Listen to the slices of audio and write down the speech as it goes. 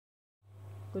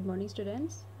Good morning,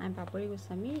 students. I'm Papuri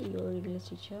Goswami, your English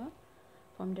teacher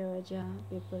from Daraja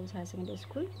People's Higher Secondary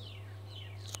School.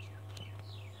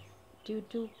 Due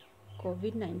to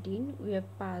COVID-19, we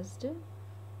have passed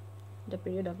the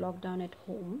period of lockdown at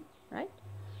home, right?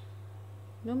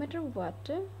 No matter what,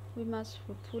 we must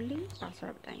fully pass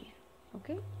our time,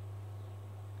 okay?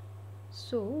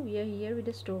 So, we are here with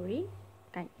the story,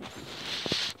 kindness.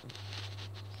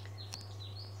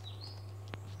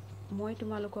 মই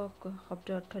তোমালোকক শব্দ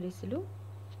অৰ্থ দিছিলোঁ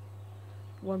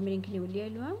word মিনিংখিনি উলিয়াই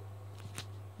লোৱা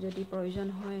যদি প্ৰয়োজন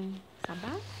হয়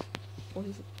চাবা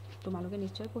তোমালোকে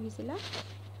নিশ্চয় পঢ়িছিলা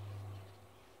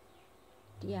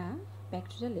এতিয়া back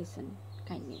to the lesson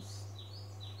kindness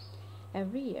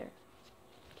every year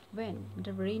when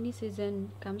the rainy season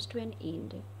comes to an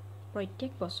end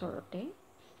প্ৰত্যেক বছৰতে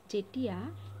যেতিয়া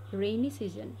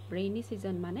rainy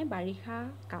season মানে বাৰিষা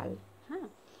কাল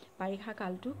বাৰিষা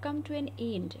কালটো come to an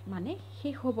end মানে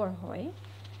শেষ হ'বৰ হয়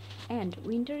and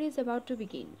winter is about to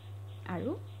begin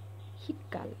আৰু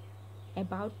শীতকাল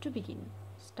about to begin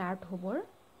start হ'বৰ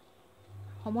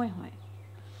সময় হয়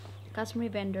Kashmiri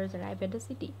vendors arrive at the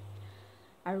city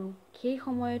আৰু সেই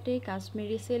সময়তে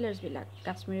কাশ্মীৰী সেলাৰ্ছ বিলাক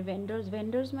কাশ্মীৰী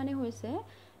vendors মানে হৈছে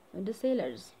the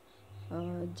sellers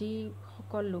যি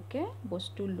সকল লোকে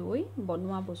বস্তু লৈ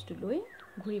বনোৱা বস্তু লৈ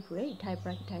ঘূৰি ফুৰে ইঠাইৰ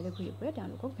পৰা সিঠাইলৈ ঘূৰি ফুৰে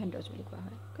তেওঁলোকক vendors বুলি কোৱা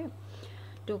হয় ওকে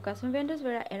তো Kashmiri vendors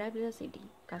were arrived at the city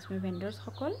Kashmiri vendors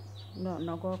সকল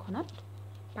নগৰখনত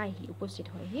পাইহি উপস্থিত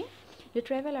হয়হি they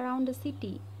travel around the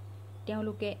city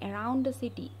তেওঁলোকে around the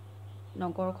city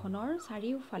নগৰখনৰ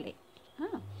চাৰিওফালে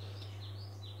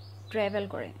travel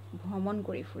কৰে ভ্ৰমণ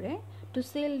কৰি ফুৰে to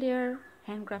sell their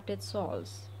handcrafted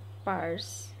shawls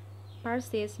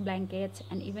purses blankets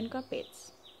and even carpets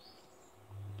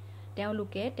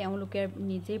তেওঁলোকে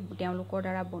নিজে তেওঁলোকৰ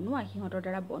দ্বাৰা বনোৱা সিহঁতৰ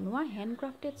দ্বাৰা বনোৱা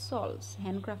handcrafted shawls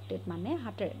handcrafted মানে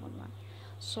হাতেৰে বনোৱা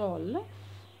shawl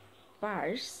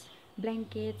purse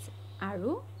blankets আৰু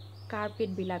carpet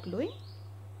বিলাক লৈ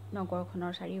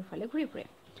নগৰখনৰ চাৰিওফালে ঘূৰি ফুৰে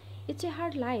it's a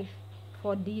hard life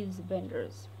for these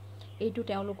vendors এইটো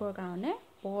তেওঁলোকৰ কাৰণে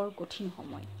বৰ কঠিন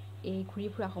সময় এই ঘূৰি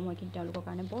ফুৰা সময়খিনি তেওঁলোকৰ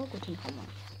কাৰণে বৰ কঠিন সময়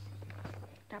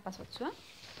তাৰ পাছত চোৱা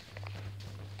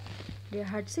their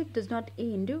hardship does not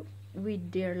end with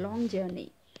their long journey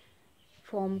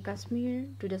from Kashmir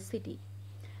to the city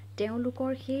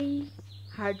তেওঁলোকৰ সেই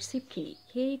হাৰ্ডশিপখিনি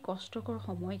সেই কষ্টকৰ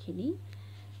সময়খিনি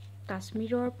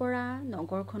কাশ্মীৰৰ পৰা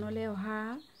নগৰখনলৈ অহা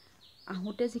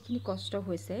আহোঁতে যিখিনি কষ্ট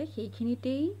হৈছে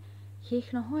সেইখিনিতেই শেষ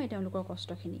নহয় তেওঁলোকৰ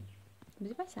কষ্টখিনি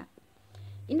বুজি পাইছা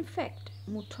in fact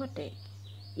মুঠতে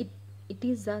it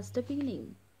is just the beginning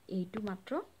এইটো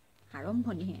মাত্ৰ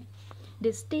আৰম্ভণিহে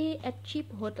they stay at cheap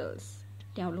hotels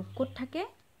তেওঁলোক ক'ত থাকে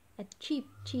at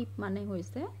cheap মানে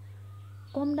হৈছে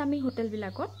কম দামী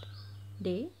হোটেলবিলাকত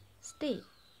they stay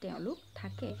তেওঁলোক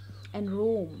থাকে and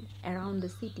roam around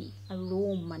the city আৰু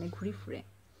roam মানে ঘূৰি ফুৰে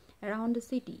around the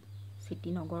city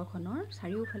নগৰখনৰ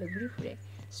চাৰিওফালে ঘূৰি ফুৰে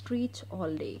streets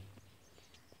all day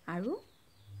আৰু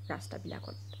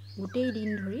ৰাস্তাবিলাকত গোটেই দিন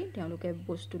ধৰি তেওঁলোকে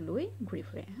বস্তু লৈ ঘূৰি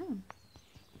ফুৰে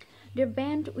they are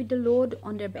bent with the load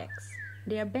on their backs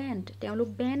they are bent তেওঁলোক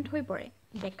bent হৈ পৰে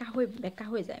বেকা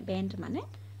হৈ যায় bent মানে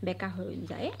বেকা হৈ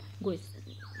যায়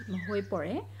হৈ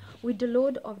পৰে with the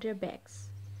load of their backs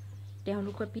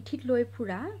তেওঁলোকৰ পিঠিত লৈ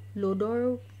ফুৰা লোডৰ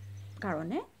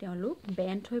কাৰণে তেওঁলোক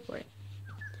bent হৈ পৰে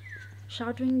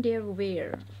shouting their wear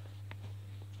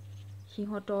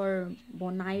সিহঁতৰ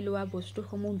বনাই লোৱা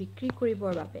বস্তুসমূহ বিক্ৰী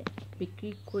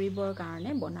কৰিবৰ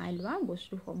কাৰণে বনাই লোৱা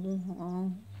বস্তুসমূহ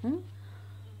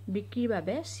বিক্ৰীৰ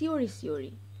বাবে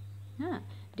চিঞৰি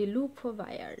they look for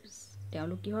buyers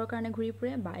তেওঁলোক কিহৰ কাৰণে ঘূৰি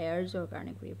ফুৰে বায়াৰ্ছৰ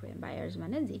কাৰণে ঘূৰি ফুৰে বায়াৰ্ছ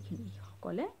মানে যিখিনি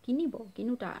সকলে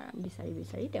কিনোতা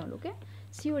বিচাৰি তেওঁলোকে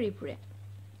চিঞৰি ফুৰে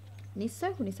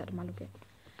নিশ্চয় শুনিছা তোমালোকে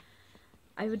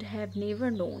I would have never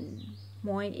known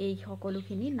মই এই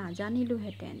সকলোখিনি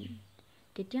নাজানিলোহেঁতেন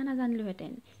কেতিয়া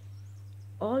নাজানিলোহেঁতেন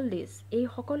all this এই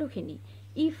সকলোখিনি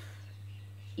if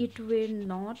it were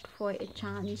not for a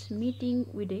chance meeting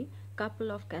with a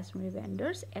couple of Kashmiri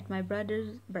vendors at my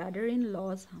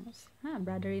brother-in-law's house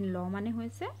brother-in-law মানে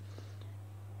হৈছে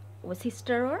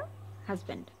sister-or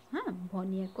husband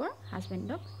ভনীয়েকৰ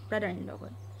হাজবেণ্ডক brother-in-law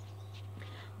কয়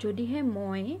যদিহে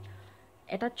মই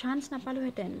এটা চান্স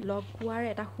নাপালোহেঁতেন লগ পোৱাৰ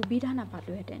এটা সুবিধা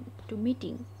নাপালোহেঁতেন to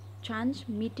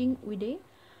meeting with a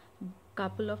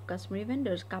couple of Kashmiri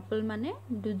vendors couple মানে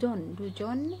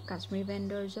দুজন Kashmiri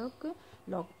vendorsক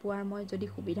লগ পোৱাৰ মই যদি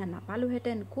সুবিধা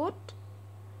নাপালোহেঁতেন ক'ত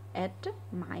at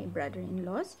my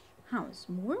brother-in-law's house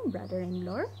মোৰ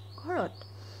brother-in-lawৰ ঘৰত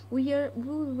we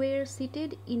were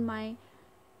seated in my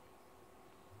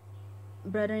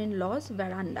brother-in-law's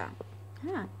veranda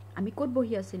আমি ক'ত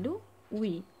বহি আছিলোঁ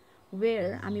where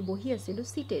আমি বহি আছিলোঁ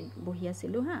seated বহি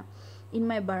আছিলোঁ হা in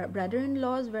my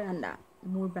brother-in-law's veranda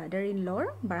মোৰ brother-in-lawৰ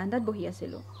বাৰান্দাত বহি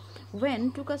আছিলোঁ when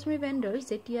two Kashmiri vendors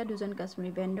যেতিয়া দুজন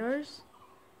Kashmiri vendors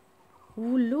who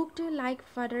looked like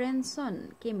father and son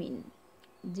came in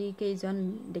যি কেইজন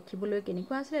দেখিবলৈ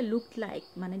কেনেকুৱা আছিল looked like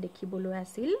মানে দেখিবলৈ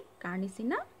আছিল কাৰ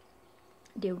নিচিনা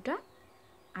দেউতা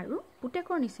আৰু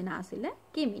পুতেকৰ নিচিনা আছিল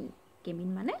came in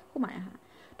মানে সোমাই আহা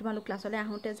তোমালোক ক্লাছলৈ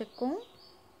আহোঁতে যে কওঁ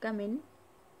come in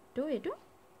তো এটো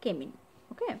came in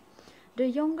okay the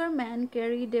younger man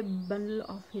carried a bundle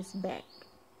of his bag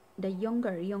the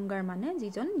younger মানে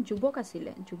যিজন যুৱক আছিল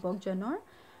যুৱকজনৰ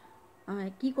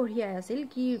কি কঢ়িয়াই আছিল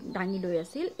কি ডাঙি লৈ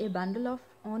আছিল a bundle of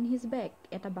on his back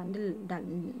এটা বান্ডল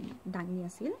ডাঙি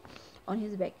আছিল on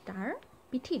his back তাৰ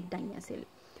পিঠিত ডাঙি আছিল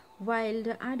while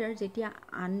the other যেতিয়া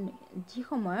আন যি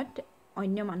সময়ত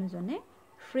অন্য মানুহজনে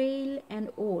frail and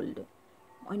old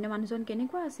অন্য মানুহজন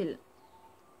কেনেকুৱা আছিল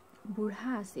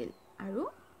বুঢ়া আছিল আৰু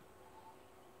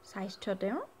স্বাস্থ্য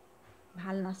তেওঁৰ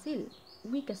ভাল নাছিল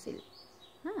উইক আছিল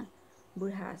হা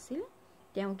বুঢ়া আছিল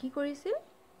তেওঁ কি কৰিছিল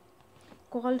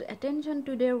called attention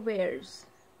to their wares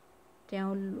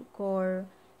তেওঁলোকৰ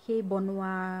সেই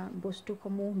বনোৱা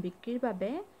বস্তুসমূহ বিক্ৰীৰ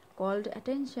বাবে called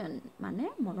attention মানে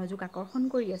মনোযোগ আকৰ্ষণ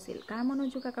কৰি আছিল কাৰ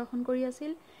মনোযোগ আকৰ্ষণ কৰি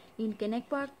আছিল in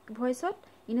কেনেকুৱা ভয়েছত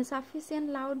in a sufficient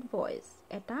loud voice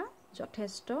এটা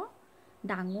যথেষ্ট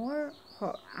ডাঙৰ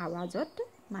আৱাজত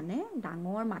মানে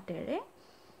ডাঙৰ মাতেৰে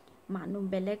মানুহ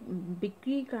বেলেগ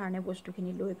বিক্ৰীৰ কাৰণে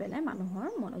বস্তুখিনি লৈ পেলাই মানুহৰ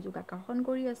মনোযোগ আকৰ্ষণ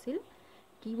কৰি আছিল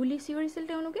কি বুলি চিঞৰিছিল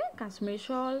তেওঁলোকে কাশ্মীৰ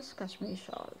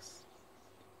শ্বলছ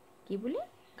কি বুলি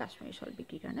কাশ্মীৰ শ্বল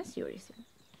বিক্ৰীৰ কাৰণে চিঞৰিছিল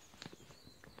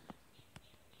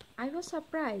I was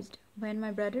surprised when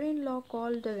my brother-in-law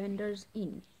called the vendors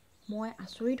in মই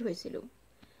আচৰিত হৈছিলোঁ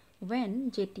when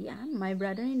যেতিয়া my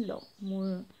brother-in-law মোৰ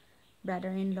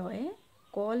brother-in-lawয়ে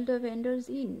called the vendors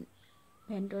in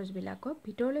vendors বিলাকক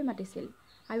ভিতৰলৈ মাতিছিল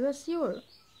I was sure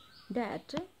that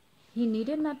he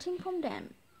needed nothing from them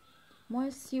মই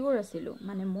sure আছিলোঁ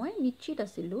মানে মই নিশ্চিত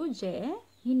আছিলোঁ যে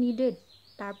he needed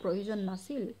তাৰ প্ৰয়োজন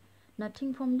নাছিল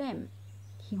nothing from them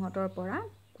সিহঁতৰ পৰা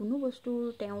কোনো বস্তু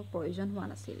তেওঁৰ প্ৰয়োজন হোৱা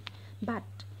নাছিল but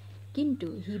কিন্তু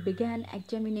he began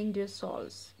examining their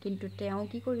shawls কিন্তু তেওঁ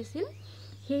কি কৰিছিল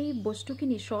সেই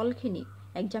বস্তুখিনি শ্বলখিনি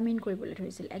এক্সামিন কৰিবলৈ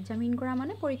ধৰিছিল এক্সামিন কৰা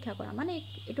মানে পৰীক্ষা কৰা মানে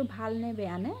এটো ভাল নে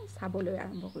বেয়া নে চাবলৈ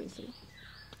আৰম্ভ কৰিছিল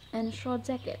and short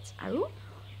jackets আৰু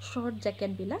short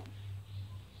jacket বিলাক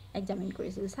এক্সামিন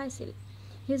কৰিছিল চাইছিল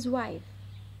his wife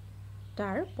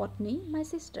তাৰ পত্নী my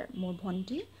sister মোৰ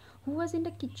ভন্টি who was in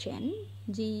the kitchen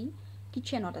যি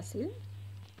কিচেনত আছিল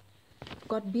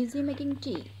got busy making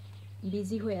tea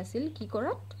busy হৈ আছিল কি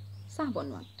কৰাত চাহ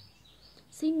বনোৱাত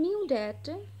she knew that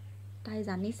তাই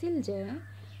জানিছিল যে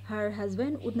her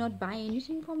husband would not buy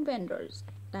anything from vendors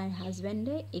তাইৰ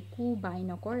হাজবেণ্ডে একো বাই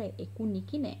নকৰে একো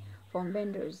নিকিনে from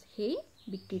vendors সেই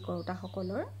বিক্ৰী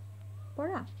কৰোঁতাসকলৰ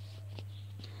পৰা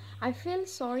I felt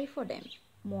sorry for them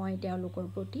মই তেওঁলোকৰ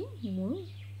প্ৰতি মোৰ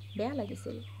বেয়া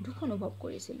লাগিছিল দুখ অনুভৱ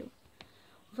কৰিছিলোঁ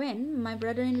when my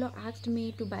brother-in-law asked me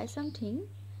to buy something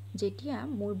যেতিয়া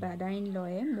মোৰ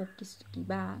brother-in-lawয়ে মোক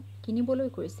কিবা কিনিবলৈ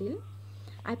কৈছিল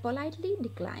I politely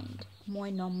declined মই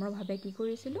নম্ৰভাৱে কি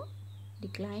কৰিছিলোঁ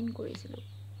ডিক্লাইন কৰিছিলোঁ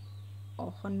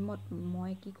অসন্মত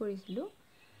মই কি কৰিছিলোঁ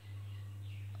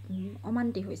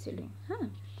অমান্তি হৈছিলোঁ হা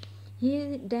he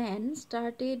then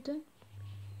started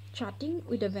chatting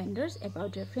with the vendors about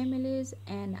their families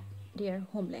and their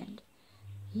homeland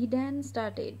he then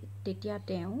started তেতিয়া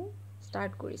তেওঁ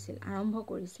start কৰিছিল আৰম্ভ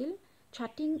কৰিছিল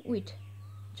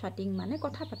chatting মানে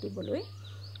কথা পাতিবলৈ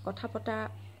কথা পতা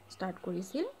start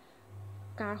কৰিছিল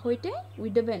কাৰ হৈতে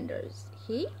with the vendors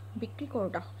সেই বিক্ৰী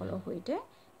কৰোঁতাসকলৰ হৈতে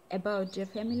about their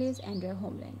families and their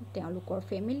homeland তেওঁলোকৰ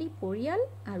family পৰিয়াল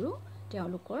আৰু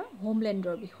তেওঁলোকৰ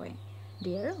homelandৰ বিষয়ে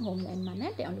their homeland মানে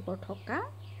তেওঁলোকৰ থকা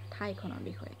ঠাইখনৰ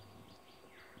বিষয়ে